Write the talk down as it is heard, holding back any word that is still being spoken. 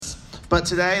But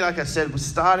today, like I said, we're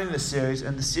starting the series,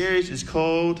 and the series is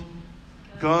called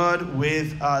God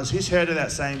with Us. Who's heard of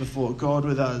that saying before? God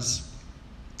with us.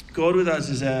 God with us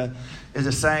is a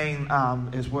saying,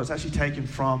 is what's actually taken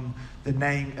from the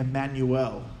name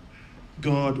Emmanuel.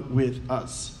 God with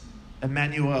us.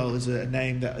 Emmanuel is a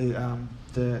name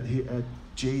that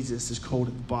Jesus is called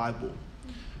in the Bible.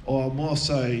 Or more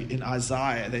so in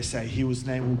Isaiah, they say his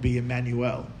name will be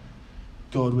Emmanuel.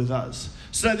 God with us.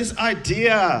 So this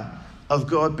idea of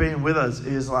God being with us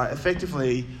is like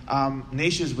effectively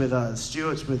Nisha's with us,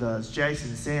 Stuart's with us,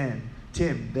 Jason, Sam,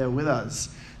 Tim, they're with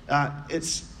us.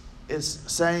 It's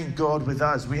saying God with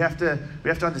us. We have to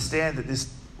understand that this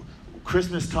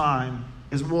Christmas time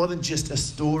is more than just a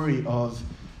story of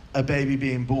a baby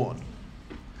being born.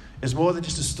 It's more than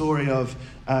just a story of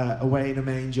away in a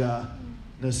manger,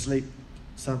 no sleep,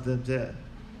 something there.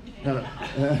 No,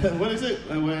 what is it?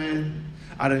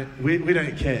 We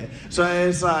don't care. So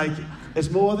it's like, it's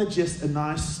more than just a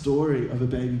nice story of a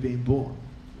baby being born.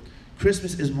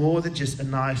 Christmas is more than just a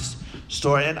nice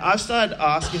story. And I've started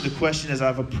asking the question as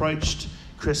I've approached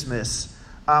Christmas,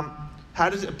 how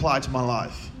does it apply to my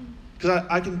life? Because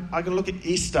I can look at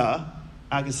Easter,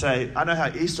 I can say, I know how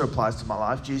Easter applies to my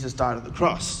life. Jesus died on the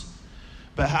cross.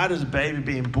 But how does a baby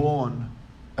being born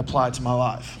apply to my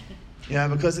life?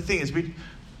 Because the thing is,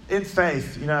 in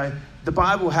faith, the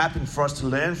Bible happened for us to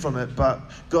learn from it, but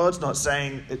God's not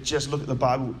saying just look at the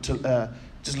Bible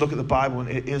just look at the Bible and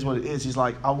it is what it is. He's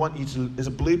like, I want you to, there's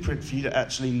a blueprint for you to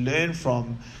actually learn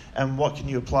from, and what can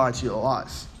you apply to your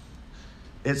life.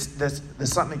 There's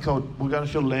something called, we're going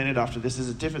to feel learned after this, there's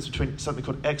a difference between something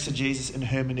called exegesis and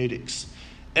hermeneutics.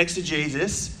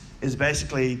 Exegesis is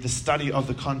basically the study of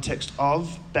the context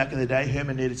of, back in the day.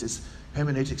 Hermeneutics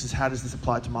is how does this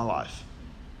apply to my life?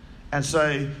 And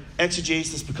so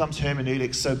exegesis becomes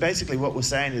hermeneutics. So basically what we're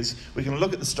saying is we can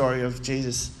look at the story of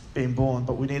Jesus being born,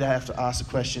 but we need to have to ask the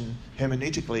question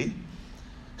hermeneutically,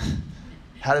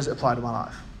 how does it apply to my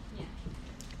life?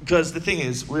 Because the thing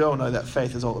is, we all know that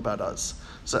faith is all about us.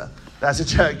 So that's a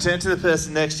joke. Turn to the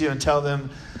person next to you and tell them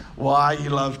why you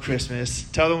love Christmas.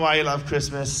 Tell them why you love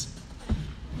Christmas.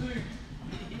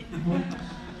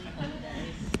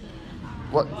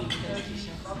 What?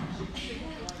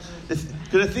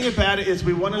 The thing about it is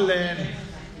we want to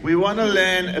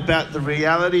learn about the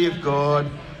reality of God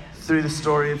through the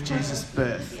story of Jesus'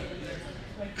 birth.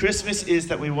 Christmas is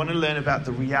that we want to learn about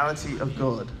the reality of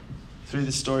God through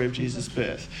the story of Jesus'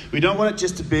 birth. We don't want it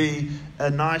just to be a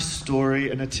nice story,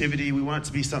 a nativity. We want it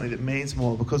to be something that means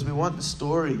more, because we want the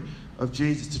story of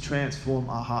Jesus to transform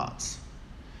our hearts.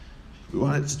 We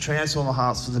want it to transform our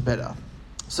hearts for the better.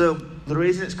 So the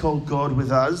reason it's called God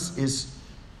with us is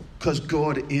because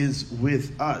God is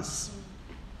with us.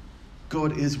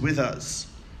 God is with us.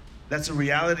 That's a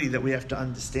reality that we have to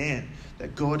understand,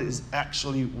 that God is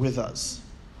actually with us.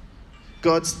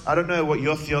 I don't know what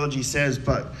your theology says,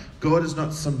 but God is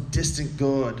not some distant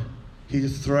God. He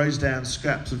just throws down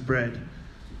scraps of bread.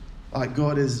 Like,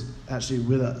 God is actually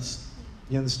with us.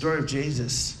 The story of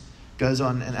Jesus goes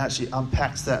on and actually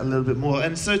unpacks that a little bit more.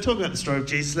 And so talking about the story of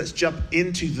Jesus, let's jump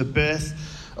into the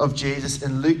birth of Jesus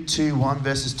in Luke 2:1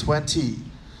 verses 20.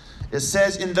 It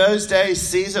says, in those days,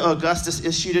 Caesar Augustus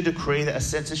issued a decree that a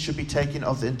census should be taken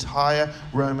of the entire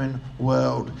Roman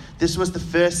world. This was the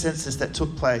first census that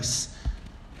took place.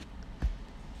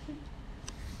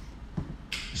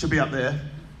 Should be up there.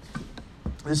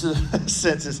 This is a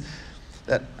census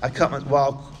that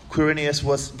while Quirinius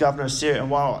was governor of Syria,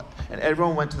 and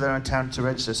everyone went to their own town to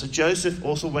register. So Joseph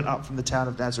also went up from the town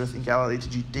of Nazareth in Galilee to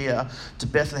Judea, to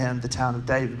Bethlehem, the town of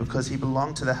David, because he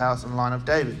belonged to the house and line of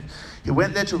David. He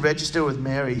went there to register with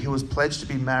Mary, who was pledged to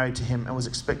be married to him and was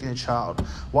expecting a child.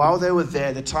 While they were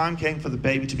there, the time came for the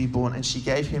baby to be born, and she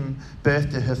gave him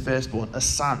birth to her firstborn, a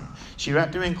son. She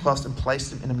wrapped him in cloths and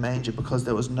placed him in a manger, because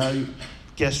there was no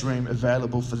guest room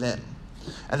available for them.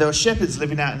 And there were shepherds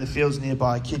living out in the fields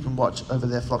nearby, keeping watch over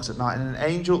their flocks at night. And an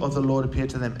angel of the Lord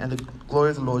appeared to them, and the glory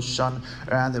of the Lord shone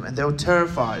around them. And they were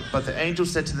terrified. But the angel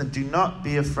said to them, do not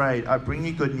be afraid. I bring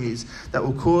you good news that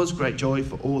will cause great joy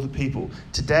for all the people.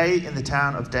 Today in the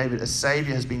town of David, a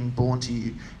Saviour has been born to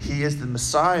you. He is the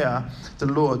Messiah, the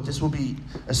Lord. This will be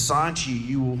a sign to you.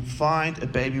 You will find a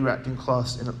baby wrapped in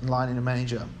cloths and lying in a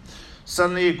manger.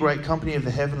 Suddenly a great company of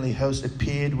the heavenly host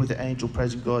appeared with the angel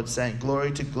praising God, saying,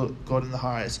 glory to God in the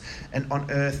highest, and on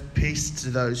earth peace to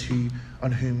those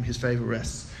on whom his favour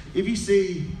rests. If you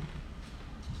see,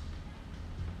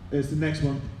 there's the next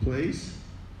one, please.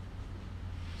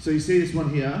 So you see this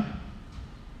one here.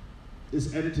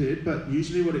 It's edited, but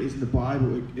usually what it is in the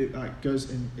Bible, it goes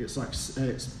in,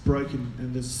 it's broken,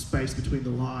 and there's a space between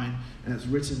the line, and it's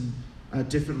written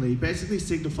differently basically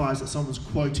signifies that someone's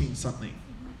quoting something.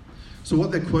 So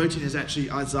what they're quoting is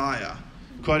actually Isaiah,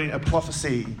 quoting a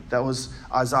prophecy that was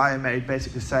Isaiah made,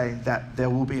 basically saying that there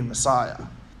will be a Messiah,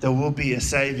 there will be a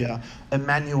Savior,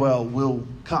 Emmanuel will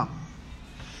come.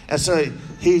 And so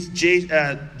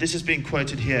this is being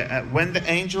quoted here. When the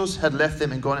angels had left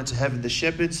them and gone into heaven, the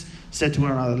shepherds said to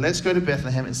one another, "Let's go to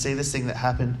Bethlehem and see this thing that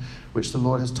happened, which the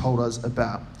Lord has told us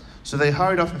about." So they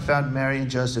hurried off and found Mary and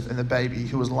Joseph and the baby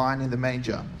who was lying in the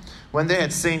manger. When they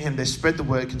had seen him, they spread the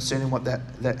word concerning what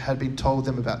that had been told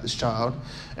them about this child,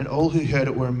 and all who heard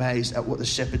it were amazed at what the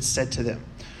shepherds said to them.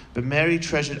 But Mary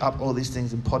treasured up all these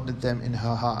things and pondered them in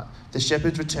her heart. The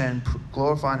shepherds returned,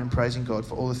 glorifying and praising God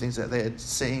for all the things that they had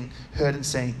heard and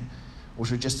seen,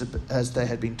 which were just as they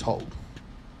had been told.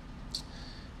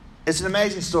 It's an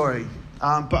amazing story,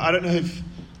 but I don't know if,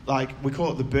 we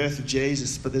call it the birth of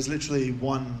Jesus, but there's literally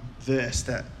one verse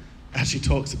that actually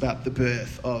talks about the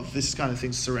birth of this kind of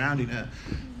things surrounding it.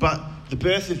 But the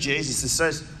birth of Jesus is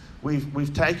so,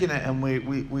 we've taken it and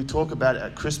we talk about it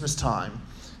at Christmas time,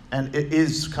 and it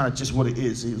is kind of just what it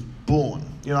is. He was born.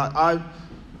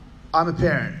 I'm a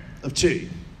parent of two.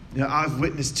 I've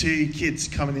witnessed two kids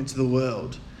coming into the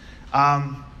world.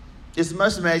 It's the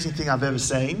most amazing thing I've ever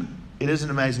seen. It is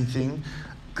an amazing thing.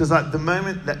 Because the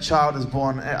moment that child is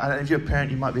born, I don't know if you're a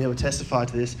parent, you might be able to testify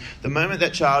to this. The moment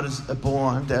that child is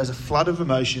born, there's a flood of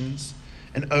emotions,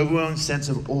 an overwhelming sense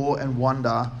of awe and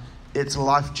wonder. It's a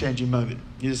life-changing moment.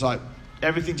 You're just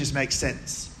everything just makes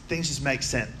sense. Things just make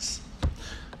sense.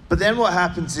 But then what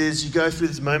happens is you go through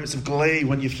these moments of glee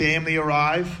when your family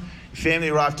arrive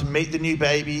to meet the new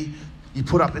baby. You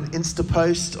put up an Insta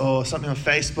post or something on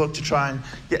Facebook to try and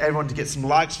get everyone to get some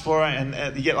likes for it,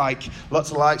 and you get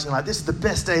lots of likes, and this is the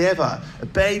best day ever, a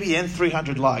baby and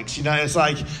 300 likes.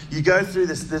 It's you go through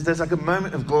this, there's a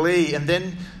moment of glee, and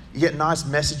then you get nice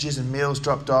messages and meals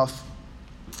dropped off.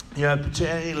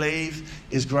 Paternity leave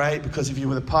is great because if you're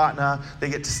with a partner, they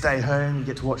get to stay home, you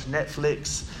get to watch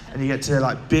Netflix, and you get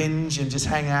to binge and just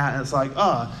hang out, and it's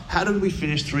how did we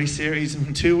finish 3 series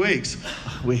in 2 weeks?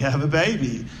 We have a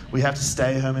baby. We have to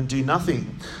stay home and do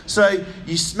nothing. So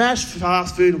you smash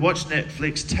fast food, watch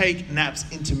Netflix, take naps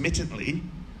intermittently.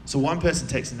 So one person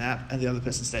takes a nap and the other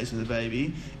person stays with the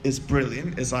baby. It's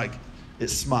brilliant.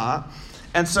 It's smart.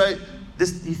 And so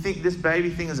you think this baby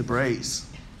thing is a breeze.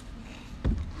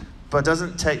 But it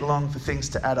doesn't take long for things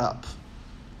to add up,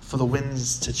 for the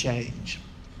winds to change.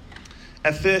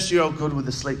 At first, you're all good with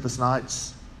the sleepless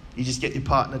nights. You just get your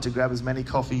partner to grab as many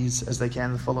coffees as they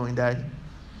can the following day.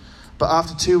 But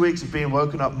after 2 weeks of being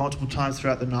woken up multiple times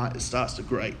throughout the night, it starts to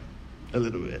grate a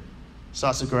little bit. It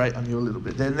starts to grate on you a little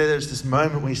bit. Then there's this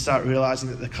moment when you start realizing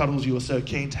that the cuddles you were so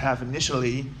keen to have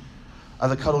initially are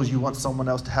the cuddles you want someone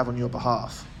else to have on your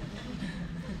behalf.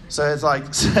 So it's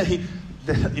say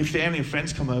your family and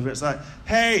friends come over, it's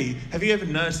hey, have you ever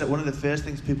noticed that one of the first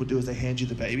things people do is they hand you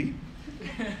the baby?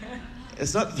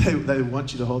 It's not that they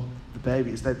want you to hold the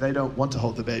baby, it's that they don't want to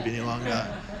hold the baby any longer.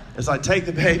 It's take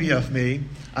the baby off me,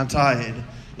 I'm tired.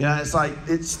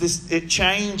 It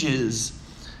changes.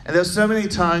 And there are so many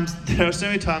times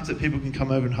that people can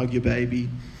come over and hug your baby,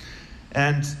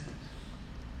 and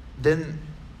then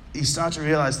you start to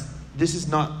realize this is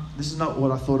not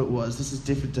what I thought it was. This is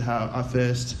different to how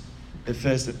it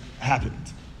first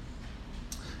happened.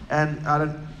 And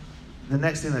the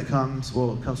next thing that comes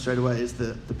straight away is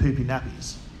the poopy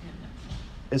nappies.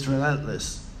 It's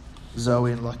relentless.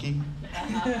 Zoe and Lucky.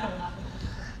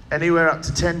 Anywhere up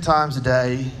to 10 times a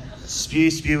day. Spew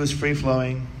is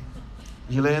free-flowing.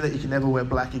 You learn that you can never wear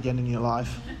black again in your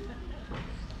life.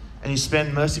 And you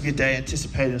spend most of your day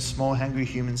anticipating a small, hungry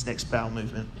human's next bowel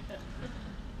movement.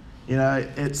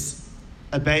 It's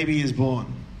a baby is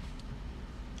born.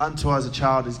 Unto us a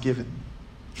child is given.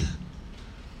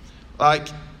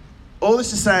 All this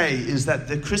to say is that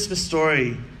the Christmas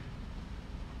story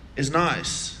is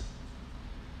nice,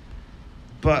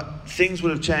 but things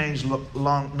would have changed not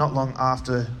long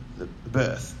after the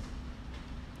birth.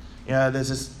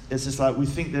 We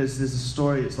think there's a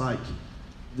story. It's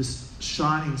this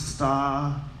shining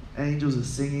star. Angels are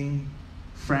singing.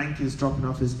 Frank is dropping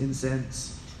off his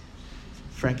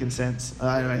frankincense.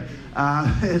 Anyway,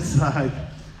 that's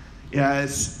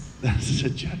such a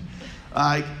joke.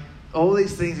 All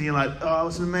these things, and you're oh,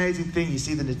 it's an amazing thing. You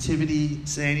see the nativity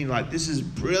scene, you're this is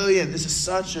brilliant. This is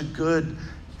such a good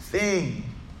thing.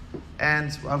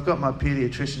 And I've got my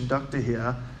pediatrician doctor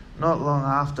here. Not long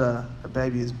after a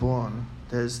baby is born,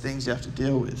 there's things you have to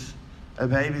deal with. A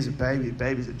baby's a baby. A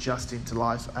baby's adjusting to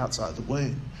life outside the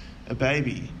womb. A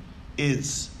baby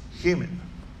is human.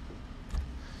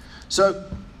 So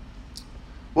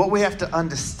what we have to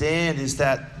understand is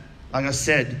that, like I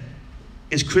said,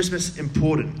 is Christmas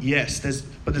important? Yes,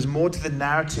 but there's more to the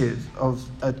narrative of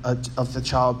the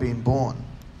child being born.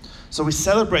 So we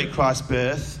celebrate Christ's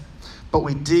birth, but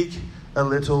we dig a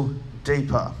little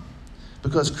deeper.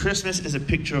 Because Christmas is a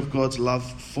picture of God's love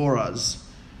for us.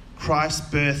 Christ's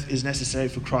birth is necessary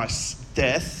for Christ's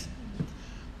death.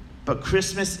 But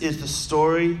Christmas is the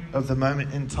story of the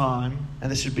moment in time,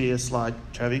 and this should be a slide,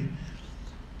 Travi,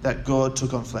 that God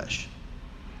took on flesh.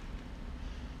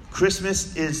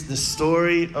 Christmas is the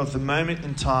story of the moment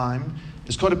in time.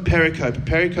 It's called a pericope. A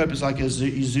pericope is like you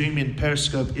zoom in,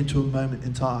 periscope into a moment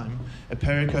in time. A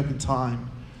pericope in time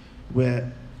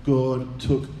where God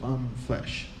took on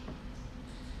flesh.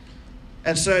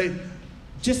 And so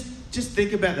just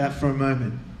think about that for a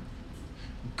moment.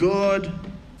 God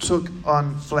took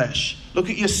on flesh. Look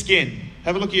at your skin.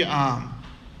 Have a look at your arm.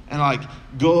 And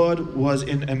God was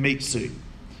in a meat suit.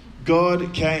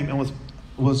 God came and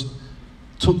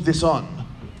took this on.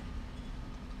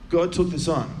 God took this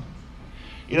on.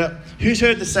 You know, who's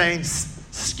heard the saying,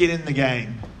 skin in the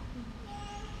game?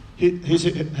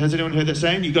 Has anyone heard that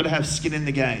saying? You've got to have skin in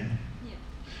the game.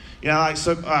 Yeah.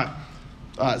 So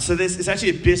it's actually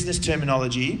a business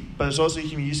terminology, but it's also, you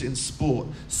can use it in sport.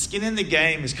 Skin in the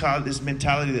game is kind of this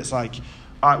mentality that's like,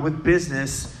 all right, with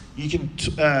business, you can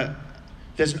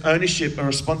there's an ownership, a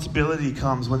responsibility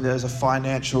comes when there's a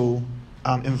financial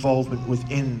involvement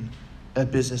within a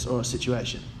business or a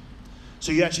situation.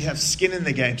 So you actually have skin in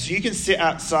the game. So you can sit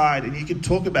outside and you can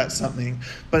talk about something,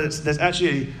 but there's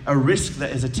actually a risk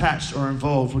that is attached or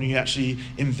involved when you actually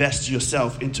invest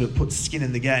yourself into it, put skin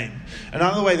in the game.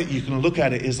 Another way that you can look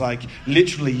at it is like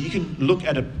literally you can look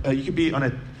at you could be on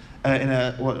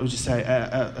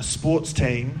a sports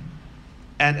team,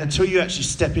 and until you actually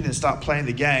step in and start playing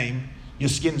the game, your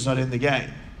skin's not in the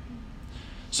game.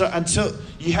 So until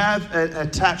you have an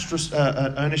attached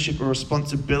ownership or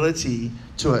responsibility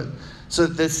to it. So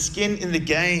the skin in the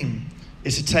game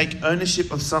is to take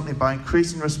ownership of something by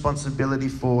increasing responsibility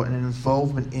for and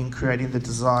involvement in creating the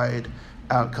desired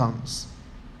outcomes.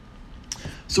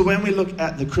 So when we look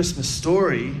at the Christmas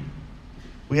story,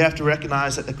 we have to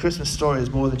recognize that the Christmas story is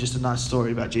more than just a nice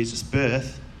story about Jesus'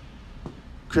 birth.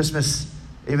 Christmas,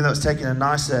 even though it's taking a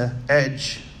nicer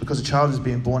edge because a child is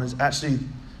being born, is actually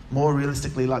more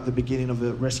realistically like the beginning of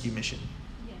a rescue mission.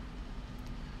 Yeah.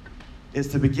 It's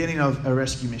the beginning of a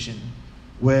rescue mission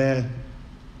where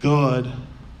God,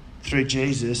 through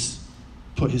Jesus,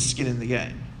 put his skin in the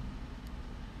game.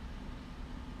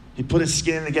 He put his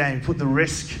skin in the game, put the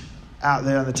risk out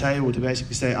there on the table to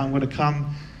basically say, I'm going to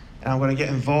come and I'm going to get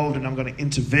involved and I'm going to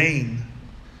intervene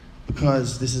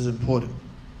because this is important.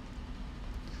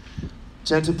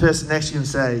 Turn to the person next to you and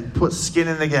say, put skin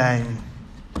in the game.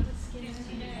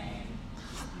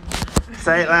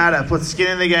 Say it louder. Put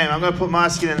skin in the game. I'm going to put my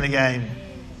skin in the game.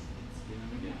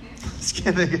 Skin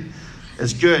in the game.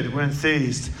 It's good. We're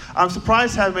enthused. I'm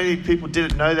surprised how many people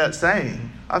didn't know that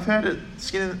saying. I've heard it.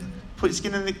 Put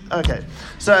skin in the. Okay.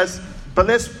 So, but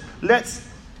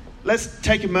let's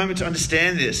take a moment to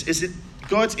understand this. Is it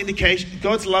God's indication?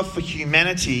 God's love for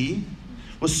humanity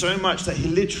was so much that he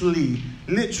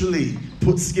literally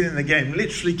put skin in the game.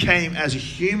 Literally came as a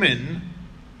human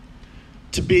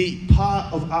to be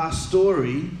part of our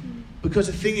story, because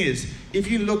the thing is,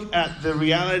 if you look at the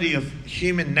reality of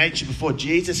human nature before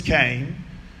Jesus came,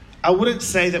 I wouldn't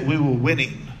say that we were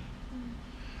winning.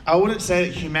 I wouldn't say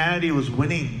that humanity was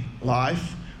winning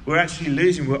life. We're actually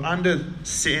losing. We're under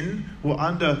sin, we're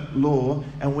under law,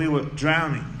 and we were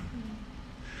drowning.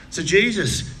 So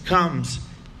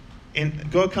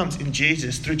God comes in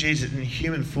Jesus, through Jesus in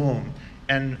human form,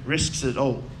 and risks it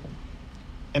all.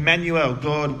 Emmanuel,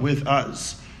 God with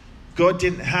us. God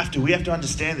didn't have to. We have to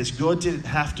understand this. God didn't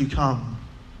have to come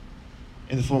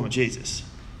in the form of Jesus.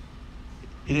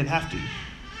 He didn't have to.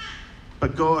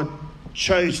 But God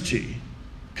chose to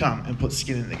come and put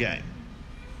skin in the game.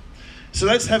 So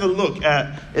let's have a look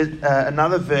at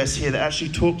another verse here that actually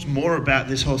talks more about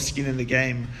this whole skin in the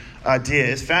game idea.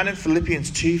 It's found in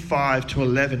Philippians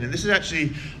 2:5-11. And this is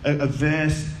actually a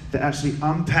verse that actually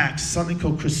unpacks something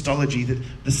called Christology,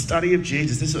 the study of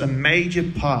Jesus. This is a major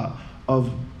part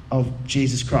of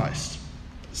Jesus Christ,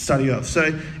 study of.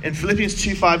 So in Philippians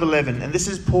 2:5-11, and this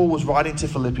is Paul was writing to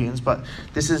Philippians, but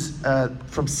this is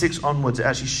from 6 onwards. It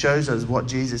actually shows us what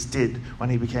Jesus did when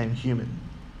he became human.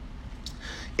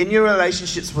 In your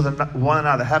relationships with one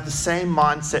another, have the same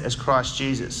mindset as Christ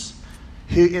Jesus,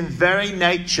 who in very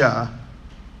nature,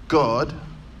 God,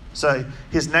 so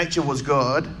his nature was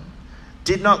God,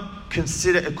 did not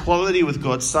consider equality with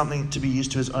God something to be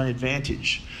used to his own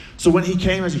advantage. So when he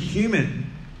came as a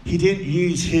human, he didn't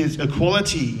use his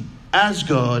equality as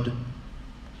God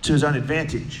to his own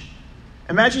advantage.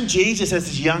 Imagine Jesus as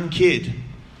this young kid.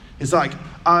 He's like,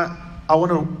 I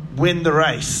want to win the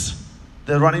race,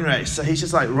 the running race. So he's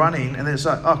just like running, and then it's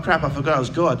like, oh crap, I forgot I was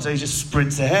God. So he just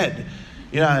sprints ahead.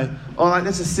 Or like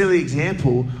that's a silly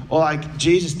example. Or like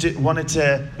Jesus wanted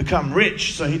to become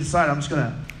rich, so he decided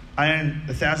I own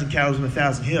 1,000 cattle and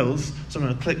 1,000 hills, so I'm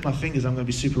going to click my fingers, I'm going to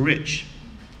be super rich.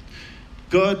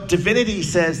 God, divinity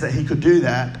says that he could do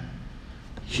that.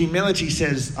 Humility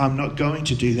says, I'm not going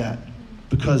to do that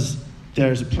because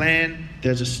there is a plan,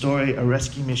 there's a story, a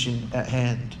rescue mission at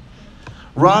hand.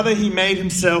 Rather, he made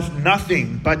himself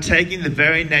nothing by taking the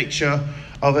very nature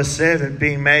of a servant,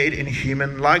 being made in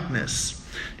human likeness.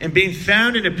 And being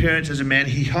found in appearance as a man,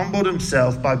 he humbled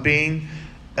himself by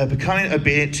becoming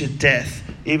obedient to death,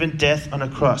 even death on a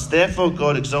cross. Therefore,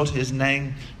 God exalted his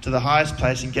name to the highest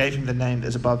place and gave him the name that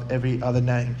is above every other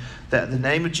name, that at the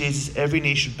name of Jesus every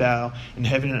knee should bow in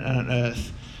heaven and on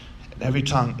earth, and every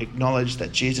tongue acknowledge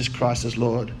that Jesus Christ is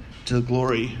Lord, to the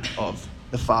glory of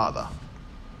the Father.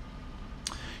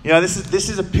 This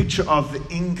is a picture of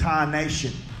the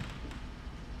incarnation.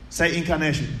 Say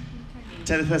incarnation.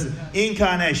 Tell the person,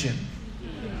 incarnation.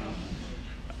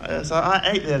 So I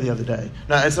ate there the other day.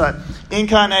 No, it's like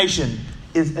incarnation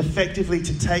is effectively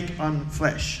to take on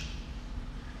flesh.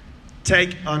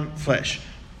 Take on flesh.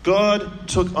 God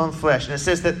took on flesh. And it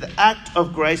says that the act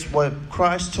of grace where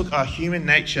Christ took our human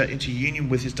nature into union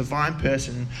with his divine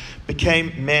person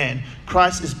became man.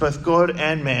 Christ is both God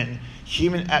and man.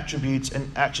 Human attributes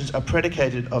and actions are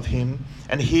predicated of him,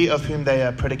 and he of whom they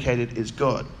are predicated is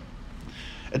God.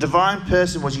 A divine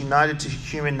person was united to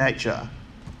human nature.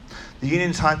 The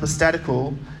union is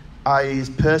hypostatical, i.e. is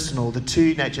personal. The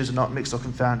two natures are not mixed or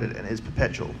confounded and is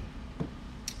perpetual.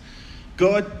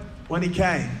 God, when he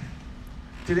came,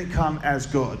 didn't come as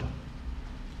God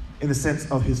in the sense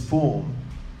of his form.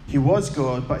 He was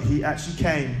God, but he actually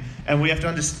came, and we have to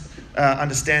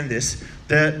understand this.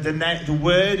 The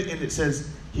word in it says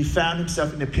he found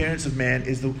himself in the appearance of man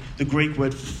is the Greek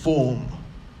word for form.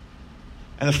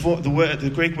 And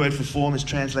the Greek word for form is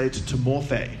translated to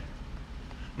morphe.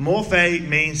 Morphe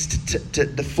means to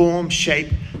the form,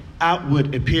 shape,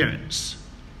 outward appearance.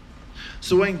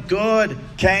 So when God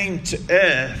came to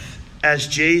earth as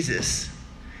Jesus,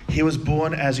 he was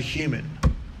born as a human.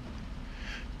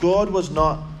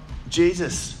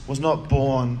 Jesus was not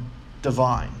born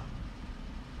divine.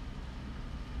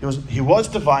 He was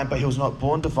divine, but he was not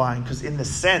born divine, because in the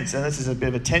sense, and this is a bit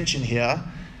of a tension here,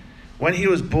 when he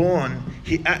was born,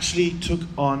 he actually took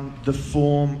on the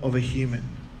form of a human.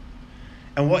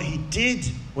 And what he did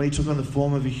when he took on the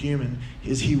form of a human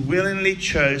is he willingly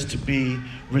chose to be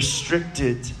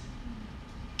restricted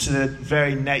to the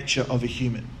very nature of a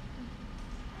human.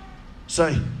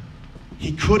 So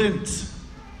he couldn't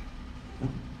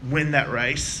win that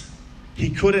race. He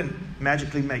couldn't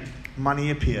magically make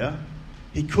money appear.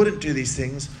 He couldn't do these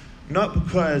things, not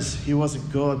because he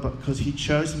wasn't God, but because he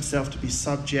chose himself to be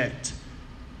subject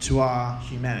to our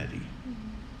humanity.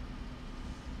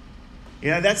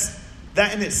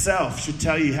 That in itself should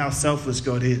tell you how selfless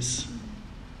God is.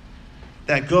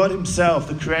 That God himself,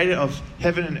 the creator of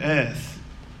heaven and earth,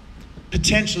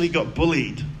 potentially got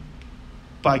bullied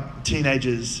by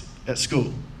teenagers at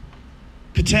school.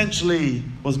 Potentially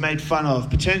was made fun of.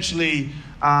 Potentially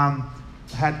had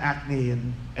acne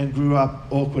and grew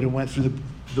up awkward and went through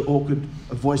the awkward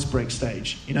voice break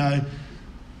stage.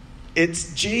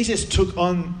 It's Jesus took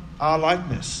on our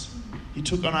likeness. He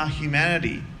took on our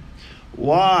humanity.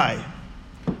 Why?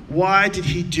 Why did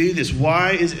he do this?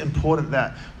 Why is it important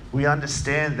that we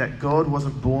understand that God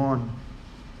wasn't born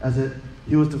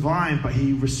he was divine, but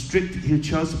he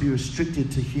chose to be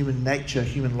restricted to human nature,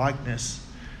 human likeness.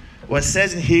 Well, it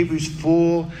says in Hebrews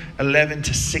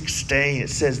 4:11-16, it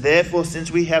says, "Therefore, since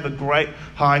we have a great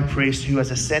high priest who has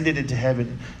ascended into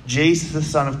heaven, Jesus the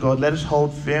Son of God, let us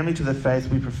hold firmly to the faith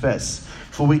we profess.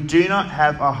 For we do not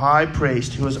have a high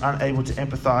priest who is unable to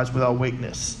empathize with our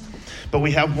weakness, but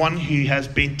we have one who has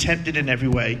been tempted in every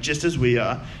way, just as we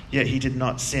are, yet he did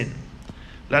not sin.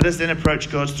 Let us then approach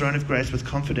God's throne of grace with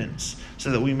confidence, so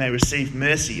that we may receive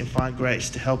mercy and find grace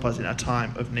to help us in our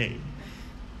time of need."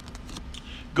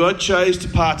 God chose to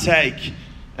partake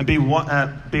and be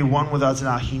one with us in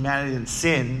our humanity and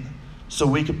sin, so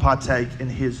we could partake in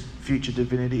his future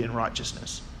divinity and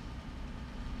righteousness.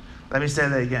 Let me say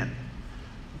that again.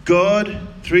 God,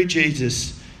 through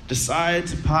Jesus, decided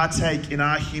to partake in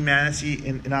our humanity,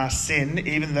 in our sin,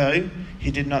 even though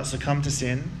he did not succumb to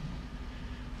sin,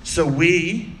 so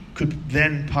we could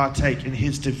then partake in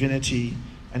his divinity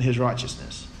and his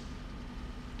righteousness.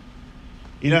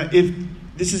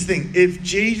 This is the thing, if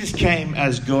Jesus came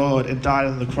as God and died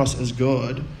on the cross as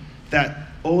God, that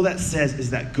all that says is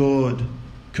that God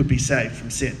could be saved from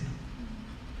sin.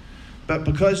 But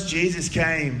because Jesus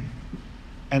came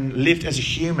and lived as a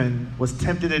human, was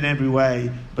tempted in every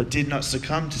way, but did not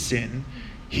succumb to sin,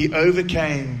 he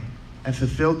overcame and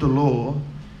fulfilled the law.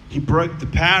 He broke the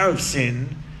power of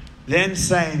sin, then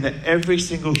saying that every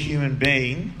single human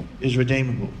being is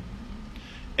redeemable.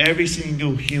 Every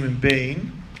single human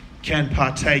being can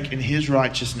partake in his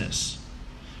righteousness.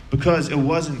 Because it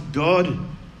wasn't God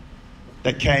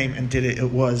that came and did it,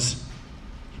 it was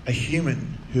a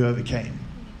human who overcame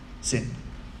sin.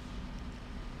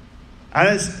 I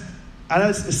know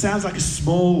it sounds like a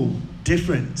small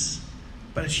difference,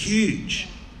 but it's huge.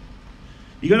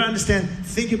 You got to understand,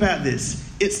 think about this.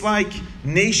 It's like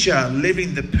Nisha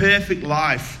living the perfect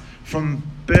life from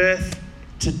birth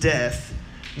to death.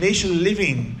 Nisha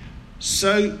living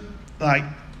so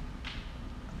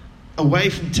away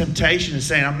from temptation and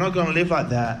saying, I'm not going to live like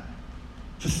that,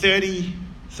 for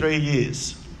 33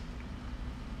 years.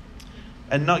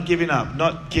 And not giving up,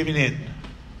 not giving in.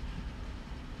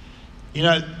 You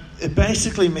know, it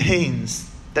basically means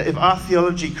that if our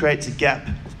theology creates a gap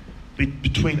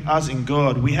between us and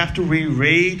God, we have to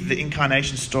reread the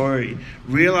incarnation story,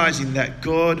 realizing that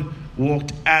God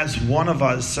walked as one of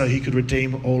us so he could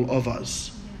redeem all of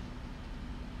us.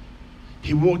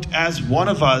 He walked as one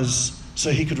of us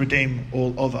so he could redeem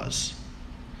all of us.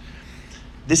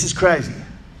 This is crazy.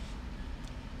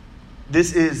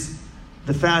 This is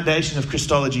the foundation of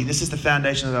Christology. This is the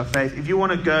foundation of our faith. If you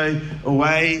want to go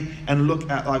away and look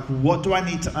at what do I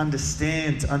need to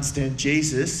understand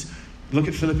Jesus, look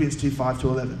at Philippians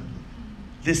 2:5-11.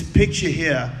 This picture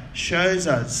here shows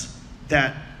us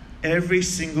that every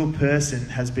single person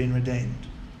has been redeemed.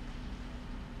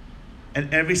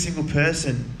 And every single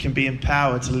person can be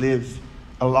empowered to live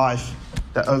a life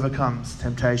that overcomes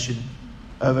temptation,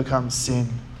 overcomes sin,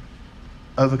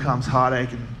 overcomes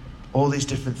heartache, and all these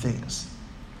different things.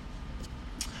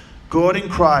 God in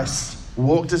Christ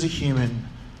walked as a human,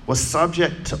 was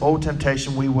subject to all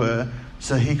temptation we were,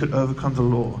 so he could overcome the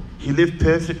law. He lived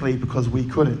perfectly because we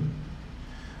couldn't.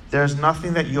 There is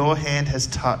nothing that your hand has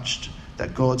touched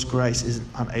that God's grace isn't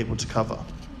unable to cover.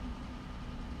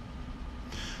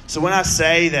 So when I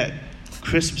say that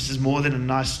Christmas is more than a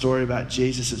nice story about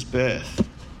Jesus' birth,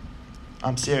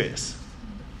 I'm serious.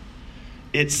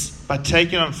 It's by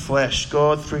taking on flesh,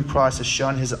 God through Christ has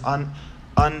shown his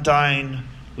undying,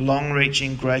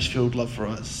 long-reaching, grace-filled love for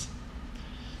us.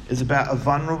 It's about a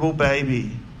vulnerable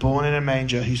baby born in a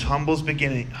manger whose humble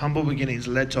beginnings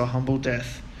led to a humble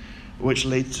death, which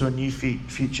leads to a new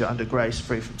future under grace,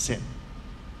 free from sin.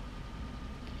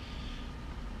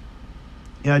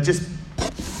 You know, just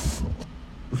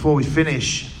before we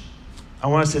finish, I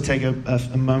want us to take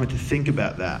a moment to think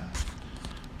about that.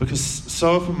 Because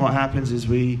so often what happens is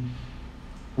we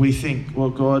think, well,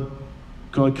 God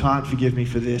can't forgive me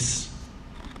for this.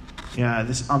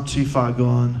 I'm too far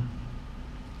gone.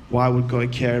 Why would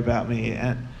God care about me?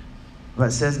 And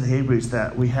it says in Hebrews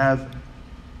that we have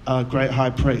a great high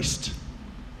priest.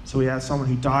 So we have someone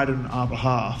who died on our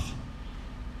behalf.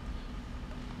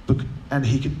 And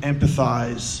he can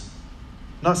empathize,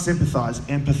 not sympathize,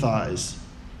 empathize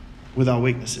with our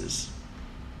weaknesses.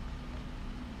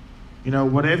 You know,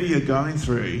 whatever you're going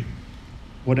through,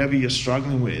 whatever you're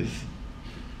struggling with,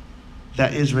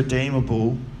 that is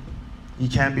redeemable. You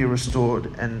can be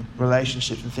restored, and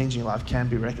relationships and things in your life can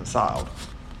be reconciled.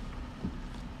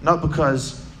 Not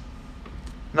because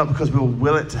we'll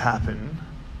will it to happen,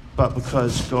 but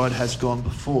because God has gone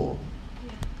before.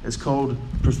 It's called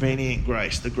prevenient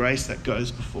grace, the grace that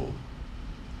goes before.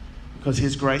 Because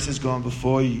his grace has gone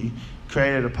before you,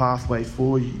 created a pathway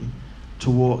for you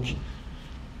to walk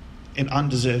in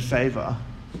undeserved favor,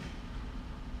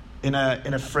 in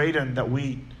a freedom that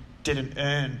we didn't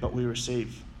earn, but we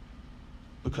receive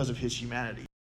because of his humanity.